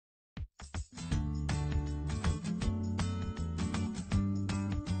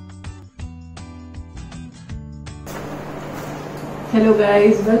Hello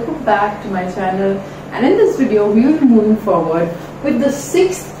guys, welcome back to my channel, and in this video we will be moving forward with the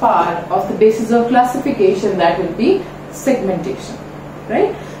sixth part of the basis of classification, that will be segmentation,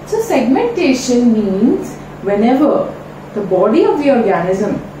 right? So segmentation means whenever the body of the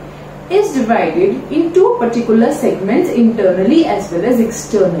organism is divided into particular segments internally as well as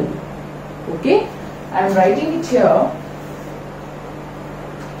externally. Okay, I am writing it here.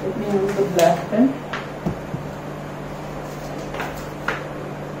 Let me use the black pen.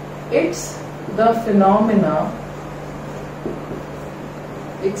 It's the phenomena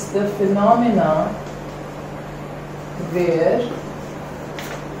where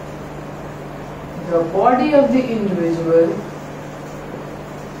the body of the individual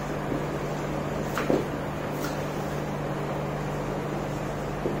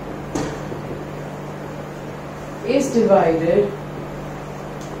is divided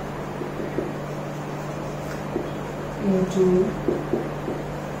into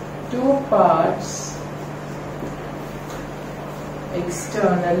two parts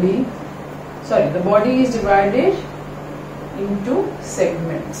externally. The body is divided into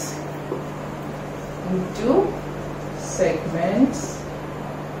segments.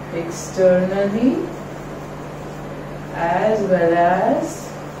 Externally as well as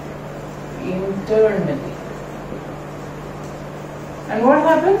internally. And what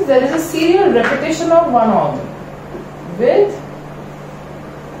happens? There is a serial repetition of one organ with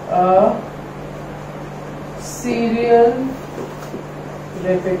a serial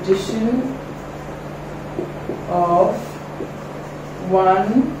repetition of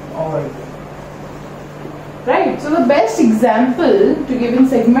one organ. Right? So the best example to give in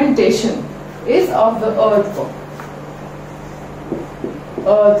segmentation is of the earthworm.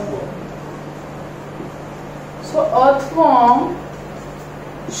 So earthworm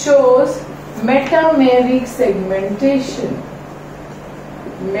shows metameric segmentation.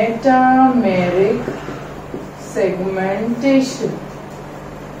 It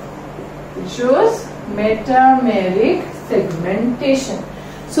shows metameric segmentation.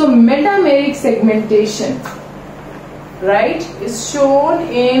 So metameric segmentation, right, is shown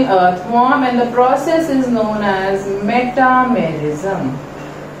in earthworm, and the process is known as metamerism.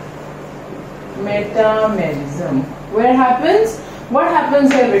 What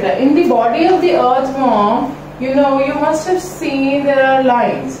happens here, beta? In the body of the earthworm, you must have seen there are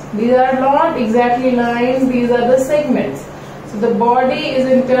lines. These are not exactly lines, these are the segments. So the body is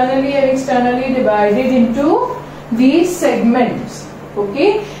internally and externally divided into these segments.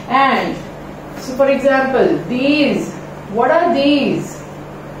 Okay, and so for example, these, what are these?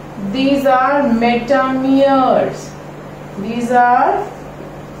 These are metameres.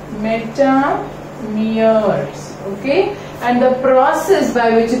 Okay, and the process by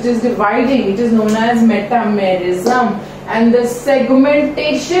which it is dividing, it is known as metamerism, and the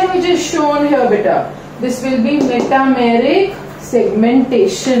segmentation which is shown here, beta, this will be metameric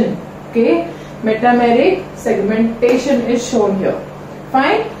segmentation. Okay, metameric segmentation is shown here.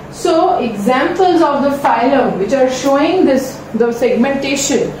 Fine. So examples of the phylum which are showing the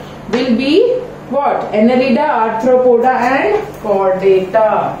segmentation will be what? Annelida, Arthropoda and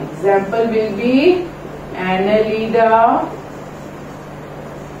Chordata. Example will be Annelida,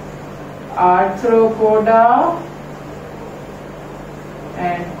 Arthropoda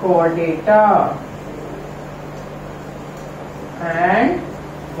and Chordata.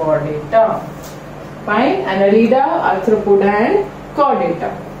 Fine. Annelida, Arthropoda and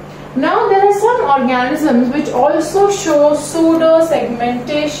Chordata. Now there are some organisms which also show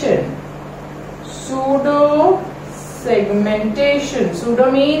pseudo-segmentation. Pseudo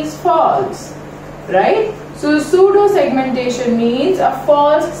means false, right? So pseudo-segmentation means a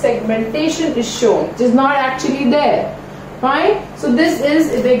false segmentation is shown. It is not actually there. Fine. So this is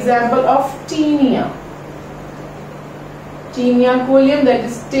the example of Taenia. Taenia coelium, that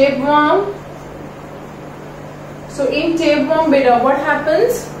is tapeworm. So in tapeworm, beta, what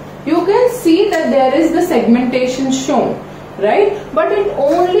happens? You can see that there is the segmentation shown, right? But it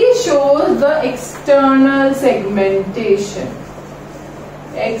only shows the external segmentation.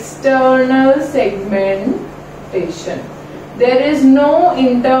 There is no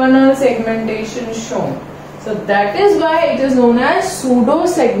internal segmentation shown. So that is why it is known as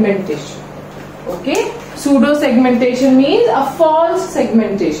pseudo-segmentation. Okay? Pseudo-segmentation means a false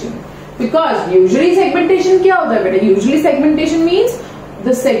segmentation. Because usually segmentation क्या होता है बेटा? Usually segmentation means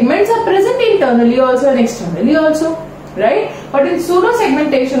the segments are present internally also and externally also, right? But in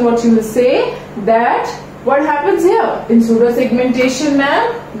pseudo-segmentation, what you will say that what happens here in pseudo-segmentation,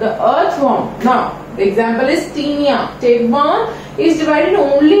 ma'am? The earthworm. Now the example is Taenia. Tapeworm is divided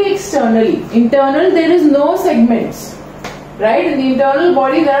only externally. Internal there is no segments. right? In the internal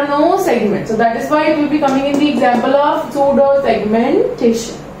body there are no segments, so that is why it will be coming in the example of pseudo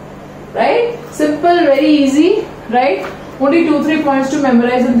segmentation, right? Simple, very easy, right? Only 2-3 points to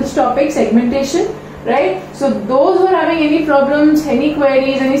memorize in this topic, segmentation, right? So those who are having any problems, any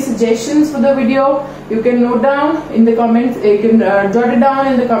queries, any suggestions for the video, you can note down in the comments, you can jot it down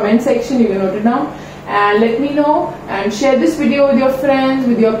in the comment section, you can note it down and let me know, and share this video with your friends,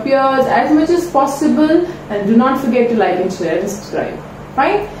 with your peers as much as possible, and do not forget to like and share and subscribe.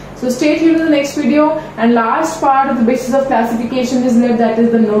 Fine? So stay tuned in the next video, and last part of the basis of classification is left, that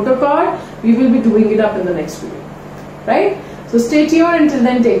is the notochord. We will be doing it up in the next video, right? So stay tuned. Until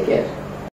then, take care.